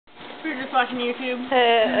We're just watching YouTube.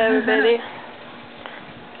 Hey everybody.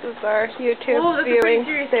 This is our YouTube viewing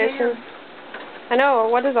station. I know,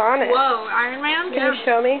 what is on it? Whoa, Iron Man? Can you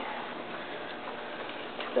show me?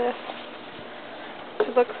 This.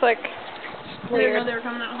 It looks like weird. I didn't know they were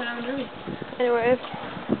coming out with another movie. Anyways.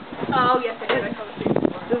 Oh, yes, I did. I saw the picture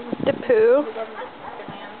before. This is Depu.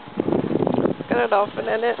 Got a dolphin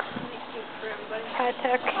in it. High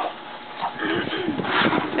tech.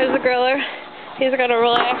 There's a griller. He's gonna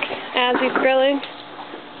relax as he's grilling.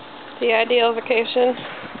 The ideal vacation.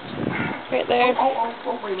 Right there.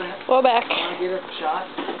 Oh, wait a minute. Go back. I want to give it a shot.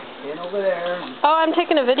 In over there. Oh, I'm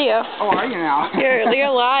taking a video. Oh, are you now? You're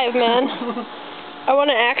live, man. I want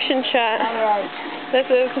an action shot. Alright. This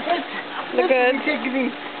is the good.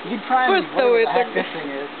 You try and whatever the heck this thing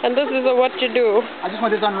is. And this is what you do. I just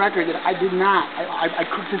want this on record that I did not. I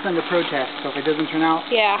cooked this under protest, so if it doesn't turn out,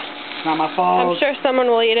 Yeah. it's not my fault. I'm sure someone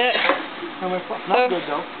will eat it. Not good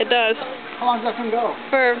though. It does. How long does that thing go?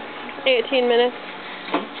 For 18 minutes.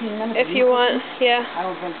 18 minutes? If you want, yeah. I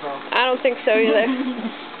don't think so. I don't think so either.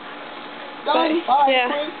 Done. Bye. Yeah.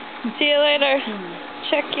 See you later.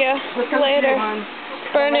 Check ya later.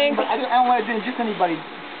 Burning. I don't want to do just anybody.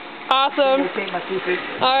 Awesome. Take my secret.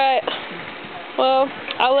 Alright. Well,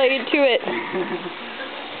 I'll let you to it.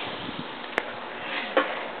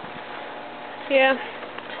 Yeah.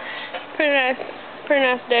 Pretty nice. Pretty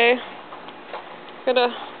nice day. Got a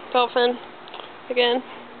dolphin again.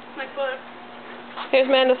 My foot. Here's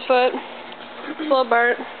Amanda's foot. It's a little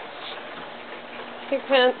burnt. You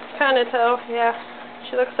can kind of tell, yeah.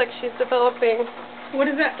 She looks like she's developing What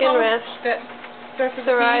is that skin called? rash.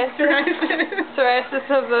 Psoriasis. Psoriasis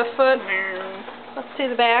of the foot. Let's see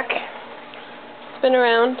the back. Spin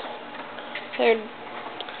around. They're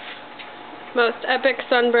most epic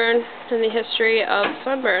sunburn in the history of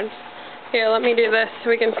sunburns. Here, let me do this so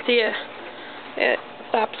we can see it. It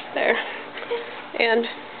stops there. And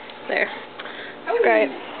there. It's great.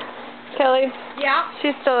 Kelly? Yeah?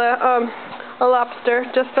 She's still a lobster,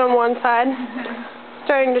 just on one side.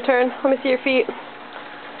 Starting to turn. Let me see your feet.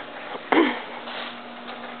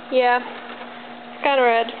 Yeah. It's kind of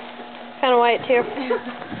red. Kind of white, too.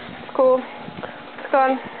 It's cool. Let's go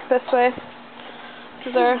on this way.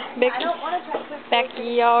 This is our big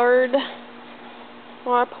backyard.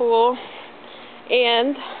 Our pool.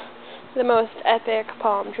 And the most epic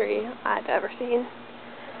palm tree I've ever seen.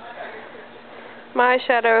 My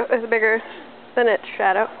shadow is bigger than its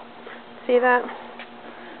shadow. See that?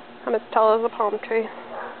 I'm as tall as a palm tree.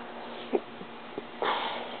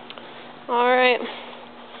 Alright.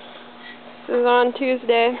 This is on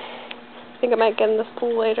Tuesday. I think I might get in this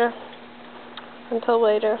pool later. Until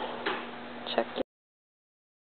later.